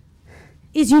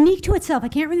unique to itself. I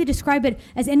can't really describe it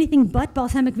as anything but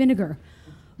balsamic vinegar.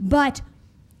 But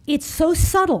it's so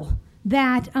subtle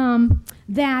that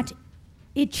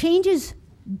it changes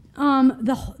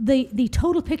the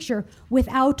total picture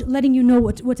without letting you know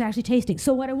what's actually tasting.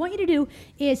 So what I want you to do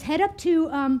is head up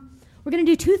to, we're going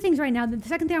to do two things right now. The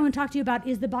second thing I want to talk to you about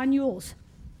is the banyuls.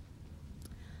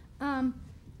 And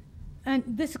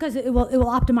this because it will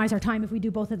optimize our time if we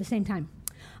do both at the same time.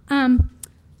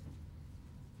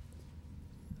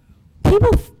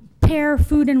 People pair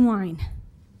food and wine,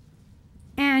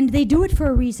 and they do it for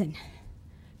a reason.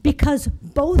 Because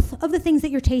both of the things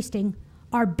that you're tasting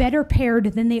are better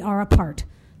paired than they are apart.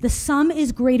 The sum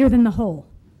is greater than the whole.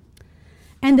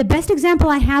 And the best example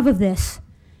I have of this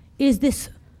is this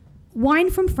wine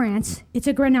from France. It's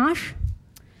a Grenache.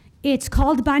 It's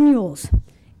called Banyuls.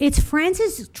 It's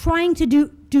France's trying to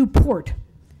do port.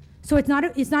 So it's not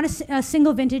a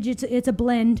single vintage, it's a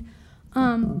blend.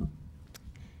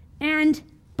 And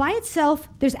by itself,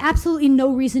 there's absolutely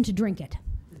no reason to drink it.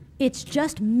 It's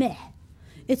just meh.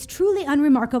 It's truly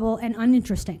unremarkable and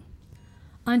uninteresting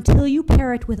until you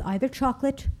pair it with either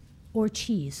chocolate or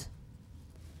cheese.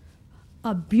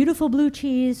 A beautiful blue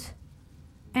cheese,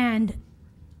 and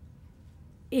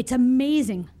it's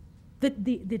amazing,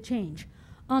 the change.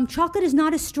 Chocolate is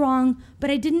not as strong, but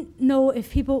I didn't know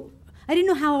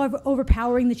how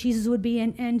overpowering the cheeses would be,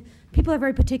 and people are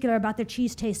very particular about their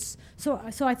cheese tastes. So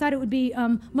I thought it would be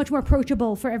much more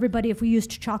approachable for everybody if we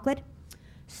used chocolate.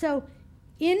 So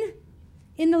in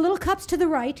the little cups to the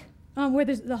right, where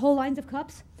there's the whole lines of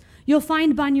cups, you'll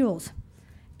find banyuls.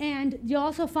 And you'll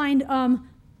also find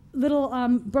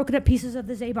little broken up pieces of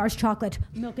the Zabar's chocolate,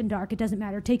 milk and dark, it doesn't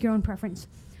matter, take your own preference.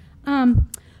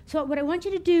 So what I want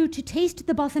you to do to taste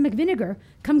the balsamic vinegar,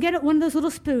 come get one of those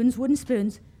little spoons, wooden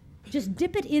spoons, just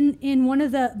dip it in one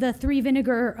of the three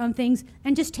vinegar things,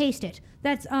 and just taste it.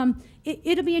 That's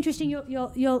it'll be interesting.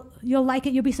 You'll like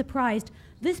it. You'll be surprised.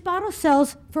 This bottle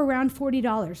sells for around $40,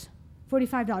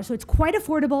 $45. So it's quite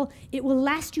affordable. It will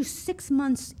last you 6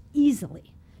 months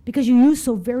easily because you use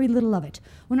so very little of it.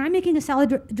 When I'm making a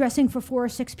salad dressing for 4 or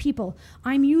 6 people,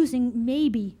 I'm using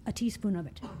maybe a teaspoon of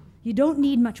it. You don't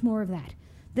need much more of that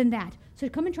than that. So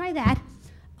come and try that.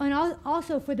 And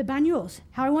also for the banyuls,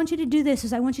 how I want you to do this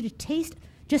is I want you to taste,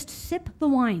 just sip the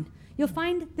wine. You'll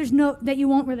find that you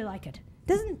won't really like it.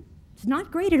 It's not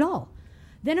great at all.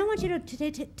 Then I want you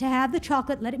to have the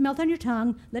chocolate, let it melt on your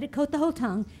tongue, let it coat the whole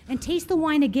tongue, and taste the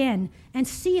wine again and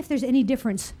see if there's any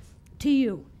difference to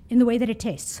you in the way that it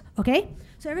tastes, okay?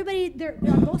 So everybody, they're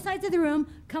on both sides of the room,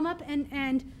 come up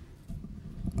and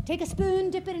take a spoon,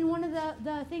 dip it in one of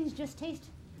the things, just taste.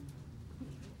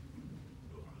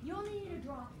 You only need a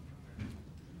drop.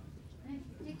 And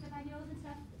take the banyuls and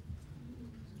stuff.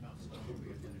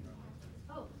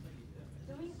 Oh,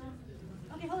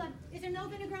 okay, hold on. Is there no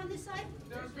vinegar on this side?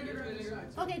 There's vinegar.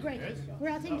 Okay, great.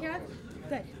 We're all taken care of?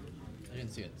 Good. I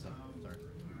didn't see it, so sorry.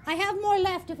 I have more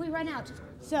left if we run out.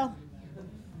 So.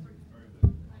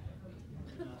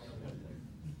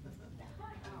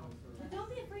 But don't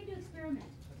be afraid to experiment.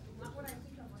 Not what I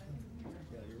think of what I think.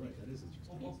 Yeah, you're right. That is interesting.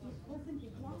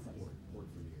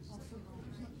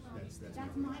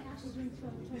 That's my actual drink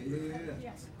choice. Yeah.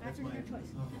 Yes, that's your drink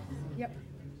choice. Yep.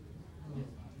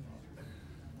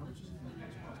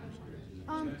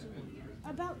 How much is it?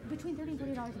 About between $30 and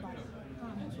 $40 a bottle.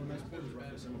 So a nice quart is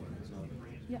roughly similar. So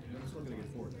Yeah. I'm still going to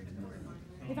get 4.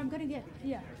 If I'm gonna get,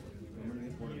 yeah. I'm going to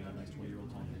get 4 and a nice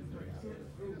 20-year-old Tom. Very happy.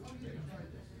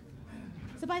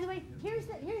 So by the way, here's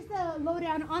the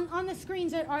lowdown on the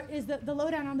screens is the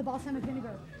lowdown on the balsamic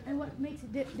vinegar and what makes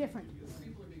it different.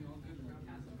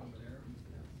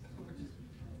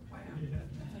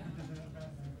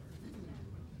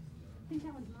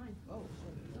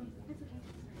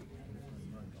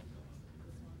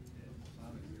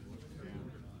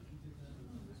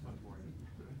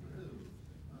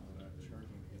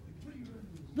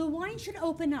 the wine should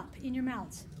open up in your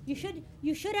mouths. You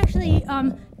should actually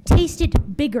taste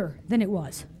it bigger than it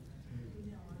was.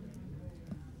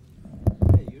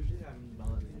 Yeah, usually I'm not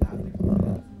that big a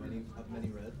fan of many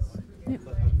reds,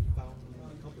 but I found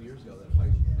a couple years ago that if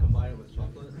I combine it with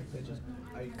chocolate,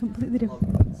 I Completely different.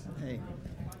 love reds. Hey,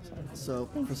 so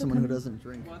Thanks for for someone who coming. doesn't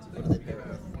drink, what do they pair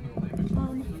with?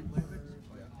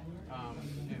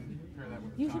 And pair that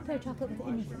with You the should pair chocolate with Will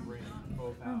actually anything. bring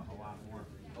both out a lot more.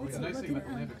 Let's The nice look thing at,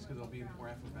 about the Limbics because they'll be more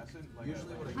effervescent. Like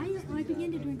Usually what I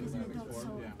began to drink as an adult,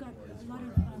 so I've got a lot of.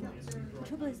 The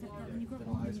trouble is that when you grow up,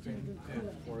 older, you tend to drink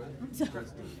cooler.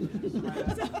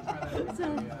 So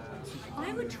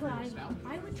I would try a sharp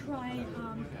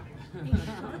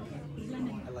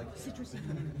lemon citrusy.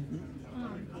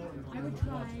 I would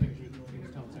try,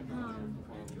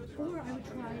 or I would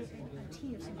try a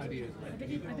tea of some sort.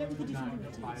 I bet we could do something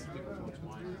with teas.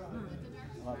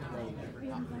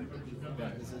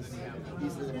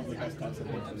 These are one of the best talks I've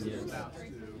been to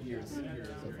years. It's so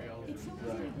easy to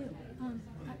do.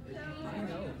 I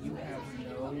know you have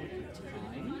no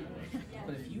time,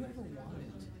 but if you ever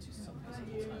wanted to somehow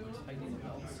tighten the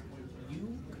belts, you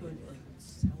could like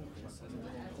sell this as a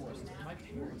little course. My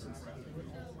parents and stuff, they would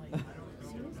all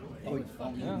like, Oh,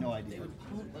 no idea. they would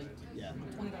put like Yeah.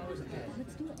 $20 a head.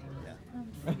 Let's do it.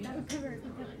 Yeah. That would cover it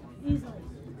easily.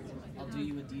 I'll do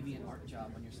you a deviant art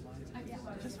job on your slides,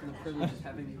 just for the privilege of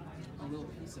having a little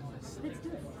piece of this. Let's do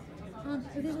it.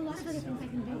 But there's a lot of other things I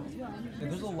can do as well.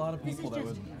 There's a lot of This is people that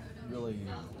would just- really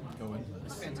go into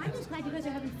this. I'm just glad you guys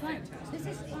are having fun. This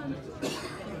is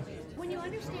when you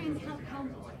understand how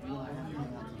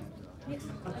yes,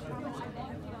 I promise.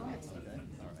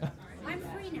 I'm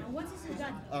free now. Once this is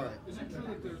done. All right. Is it true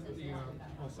that there's the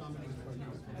balsamic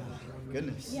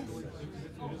Goodness.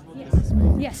 Yes.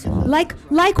 Yes.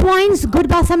 Like wines, good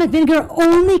balsamic vinegar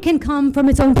only can come from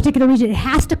its own particular region. It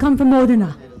has to come from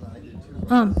Modena.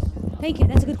 Thank you.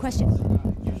 That's a good question.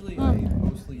 Usually, I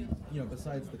mostly,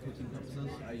 besides the cooking purposes,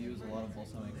 I use a lot of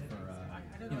balsamic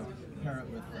for, pair it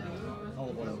with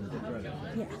olive oil and bread.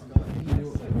 Yeah. Can you do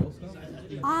it with like real stuff?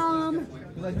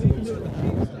 Because I think you can do it with the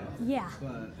cake stuff. Yeah.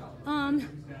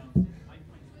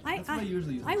 But what I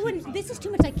usually use I the wouldn't. cheap This sauce. is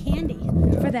too much like candy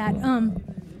for that.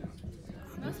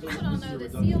 Most people don't know the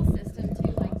seal system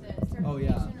too, like the certification. Oh,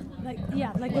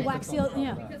 yeah. Like the wax seal.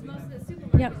 Yeah. Because most of the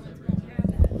supermarkets Yep. don't have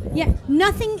that. Yeah.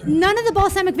 None of the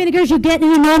balsamic vinegars you get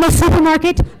in a normal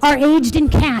supermarket are aged in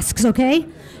casks. Okay.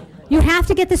 You have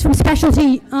to get this from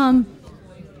specialty.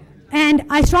 And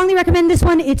I strongly recommend this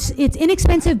one. It's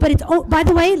inexpensive, but it's by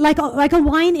the way, like a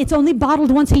wine, it's only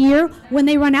bottled once a year. When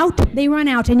they run out,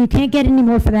 and you can't get any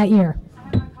more for that year.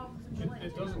 It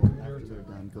doesn't compare to.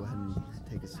 Go ahead and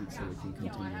take a seat so we can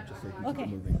continue, just so we can Okay.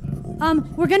 keep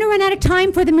moving. We're going to run out of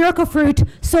time for the miracle fruit,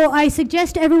 so I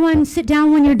suggest everyone sit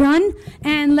down when you're done,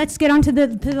 and let's get on to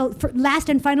the last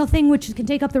and final thing, which can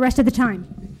take up the rest of the time.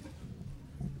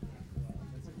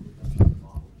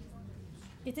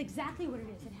 It's exactly what it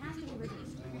is. It has to be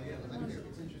reduced.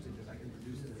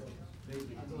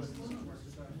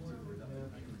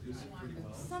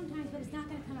 Sometimes, but it's not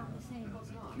going to come out the same.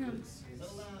 No.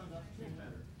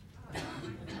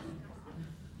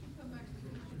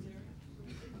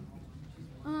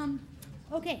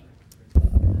 Okay.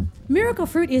 Miracle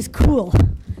fruit is cool.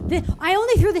 I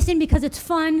only threw this in because it's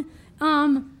fun,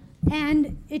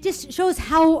 and it just shows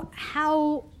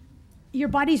how your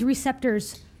body's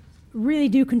receptors really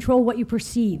do control what you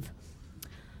perceive.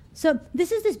 So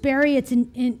this is this berry. It's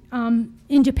in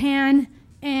Japan,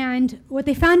 and what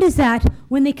they found is that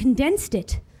when they condensed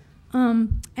it,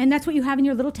 and that's what you have in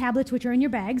your little tablets, which are in your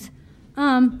bags.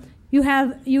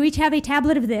 You each have a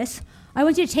tablet of this. I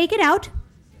want you to take it out.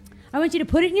 I want you to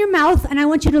put it in your mouth, and I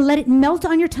want you to let it melt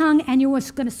on your tongue, and you're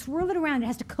going to swirl it around. It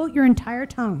has to coat your entire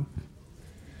tongue.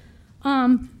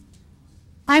 I'm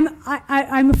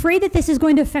afraid that this is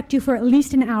going to affect you for at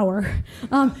least an hour.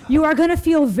 You are going to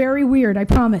feel very weird, I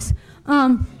promise.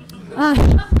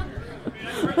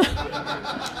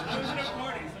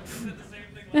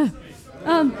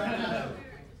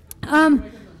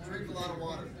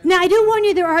 Now, I do warn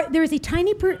you, there is a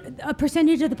tiny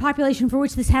percentage of the population for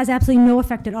which this has absolutely no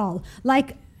effect at all.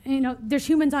 Like, there's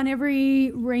humans on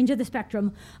every range of the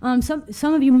spectrum.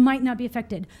 Some of you might not be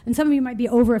affected, and some of you might be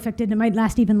over-affected, and it might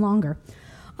last even longer.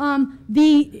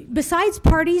 Besides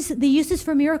parties, the uses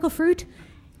for miracle fruit,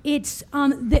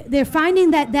 they're finding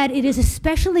that it is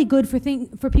especially good for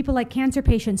people like cancer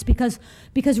patients because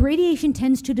radiation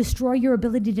tends to destroy your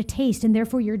ability to taste and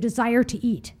therefore your desire to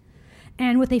eat.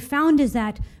 And what they found is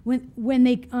that when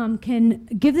they can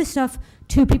give this stuff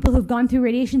to people who've gone through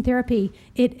radiation therapy,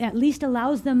 it at least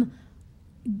allows them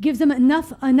gives them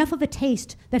enough of a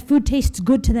taste that food tastes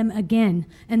good to them again,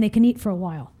 and they can eat for a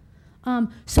while.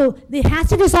 So it has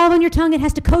to dissolve on your tongue. It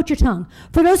has to coat your tongue.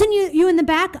 For those of you in the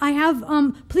back, I have,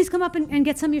 please come up and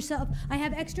get some yourself. I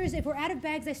have extras. If we're out of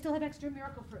bags, I still have extra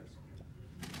miracle fruit.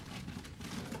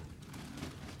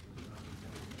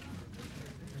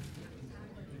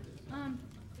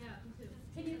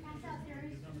 Can you pass out there?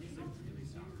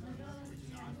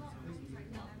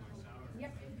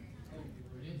 Yep.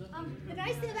 The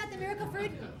nice thing about the miracle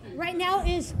fruit right now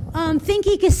is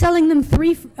ThinkGeek is selling them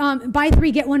buy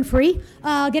 3 get 1 free.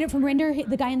 Get it from Render,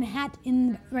 the guy in the hat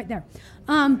right there.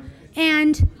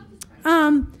 And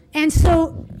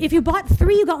so if you bought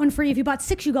 3, you got 1 free. If you bought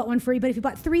 6, you got 1 free. But if you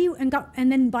bought 3 and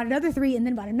then bought another 3 and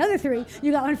then bought another 3,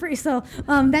 you got 1 free. So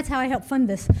that's how I help fund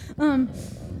this.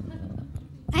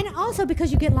 And also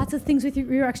because you get lots of things with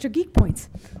your extra geek points.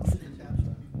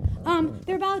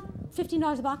 They're about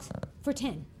 $15 a box for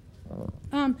 10.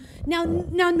 Now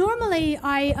normally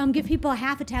I give people a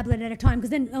half a tablet at a time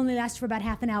because then it only lasts for about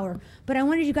half an hour. But I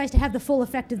wanted you guys to have the full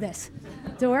effect of this.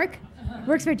 Does it work?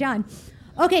 Works for John.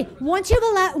 Okay, once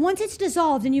it's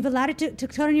dissolved and you've allowed it to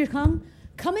coat on your tongue,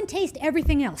 come and taste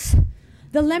everything else.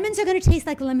 The lemons are going to taste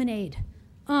like lemonade.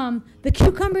 The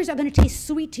cucumbers are going to taste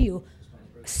sweet to you.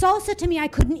 Salsa to me I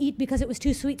couldn't eat because it was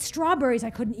too sweet. Strawberries I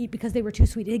couldn't eat because they were too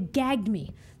sweet. It gagged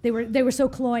me. They were so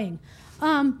cloying.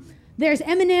 There's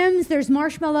M&Ms. There's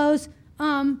marshmallows.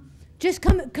 Just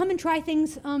come and try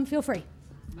things. Feel free.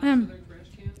 No.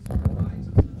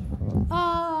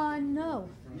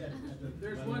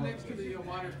 There's one next to the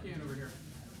water can over here.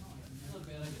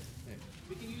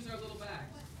 We can use our little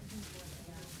bags.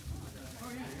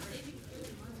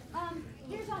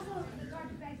 Here's also the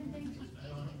garbage bags and things.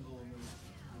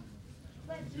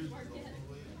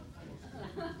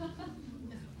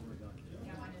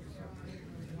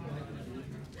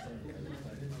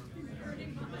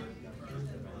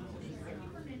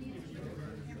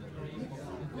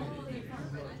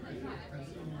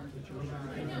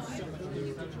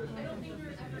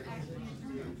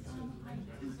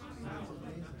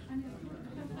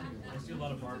 I see a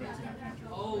lot of barbells.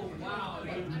 Oh, wow. I've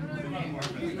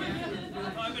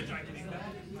been trying to do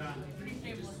that.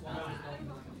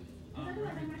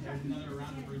 There's another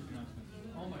round of Bruce announcements.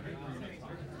 Oh my goodness.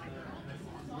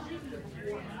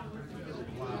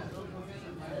 Wow.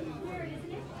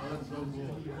 Oh, that's so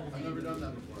cool. I've never done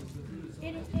that before.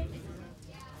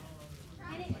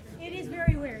 It is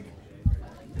very weird.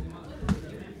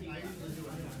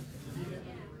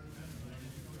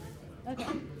 Okay.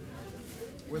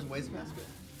 Where's the wastebasket?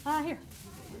 Here.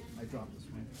 I dropped this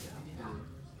one.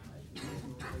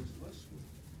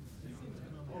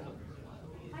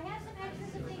 I have some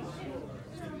extras of things too.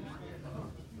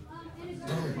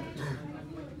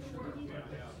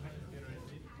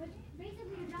 But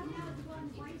basically your job now is to go and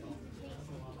find things to taste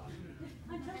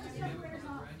until the stuff wears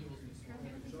off.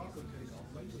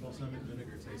 Balsamic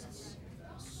vinegar tastes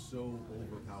so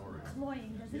overpowering.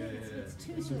 Cloying, doesn't it? Yeah. It's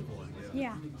too sweet. cloying,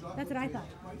 Yeah, that's what I thought.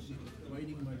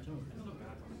 Biting my tongue.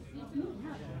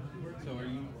 So are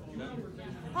you done?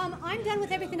 I'm done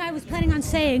with everything I was planning on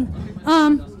saying.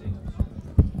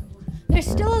 There's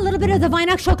still a little bit of the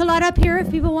Vinox chocolate up here if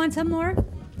people want some more.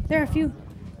 There are a few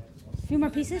more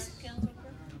pieces.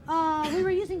 We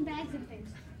were using bags and things.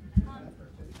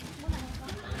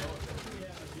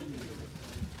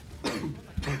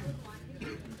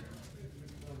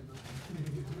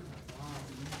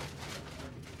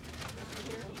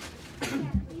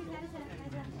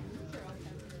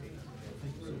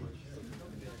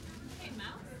 Hey,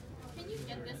 Mouse, can you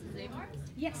get this as Zamar's?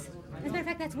 Yes. As a matter of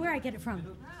fact, that's where I get it from.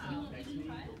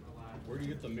 Where do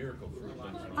you get the miracle fruit?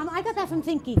 I got that from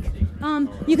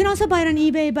ThinkGeek. You can also buy it on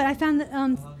eBay, but I found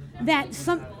that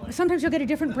sometimes you'll get a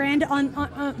different brand on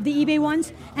the eBay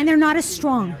ones, and they're not as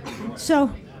strong.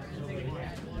 So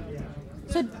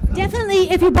definitely,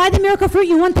 if you buy the miracle fruit,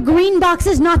 you want the green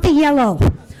boxes, not the yellow.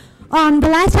 The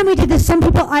last time we did this, some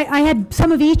people, I had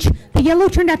some of each. The yellow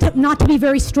turned out not to be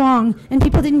very strong, and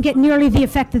people didn't get nearly the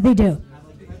effect that they do.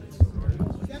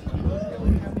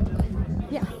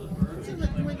 Yeah.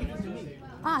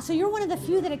 So you're one of the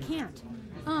few that it can't.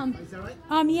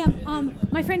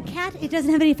 My friend Kat, it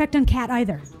doesn't have any effect on Kat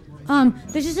either.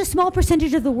 There's just a small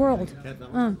percentage of the world.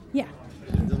 Yeah.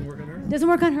 It doesn't work on her? Doesn't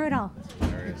work on her at all.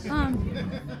 Where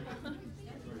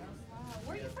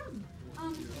are you from?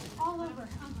 All over.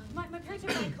 My parents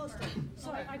are very coastal,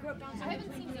 so I grew up down I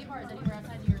haven't seen Zamar's anywhere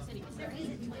outside New York City. There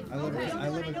isn't.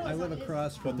 I live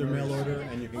across from Put their mail order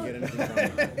and you can get anything from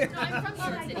it. No, I'm from New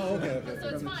York City. Oh, okay. So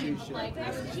it's fine. Like, I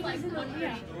was just like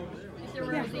wondering if if there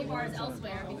were Z bars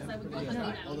elsewhere because I would love to see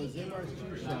that. Although Zabar's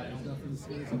cheese shot is nothing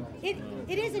seasonal.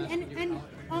 It isn't, and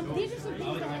the interesting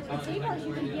thing is that at Zabar's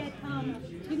you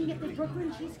can get the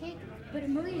Brooklyn cheesecake, but at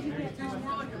Murray's you get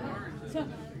so.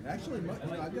 Actually,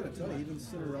 I've got to tell you, even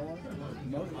Cinderella,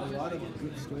 a lot of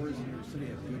good stores in your city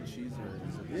have good cheese areas.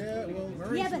 Yeah, well,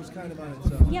 Murray's was kind of on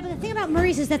its own. Yeah, but the thing about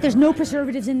Murray's is that there's no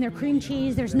preservatives in their cream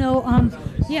cheese. There's no, and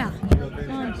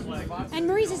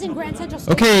Murray's is in Grand Central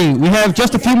Station. Okay, we have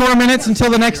just a few more minutes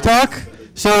until the next talk.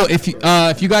 So if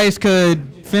you guys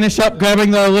could finish up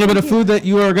grabbing the little bit of food that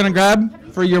you are going to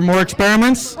grab for your more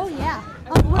experiments. Oh yeah.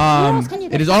 What else can you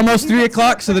It is almost 3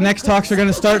 o'clock, so the next talks are going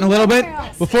to start in a little bit.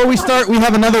 Before we start, we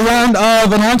have another round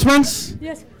of announcements.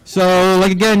 Yes. So,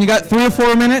 like again, you got 3 or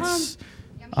 4 minutes.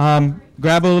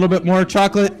 Grab a little bit more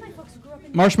chocolate,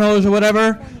 marshmallows or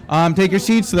whatever. Take your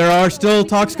seats. There are still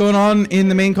talks going on in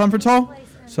the main conference hall.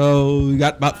 So you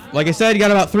got about, like I said, you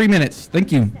got about 3 minutes.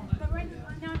 Thank you.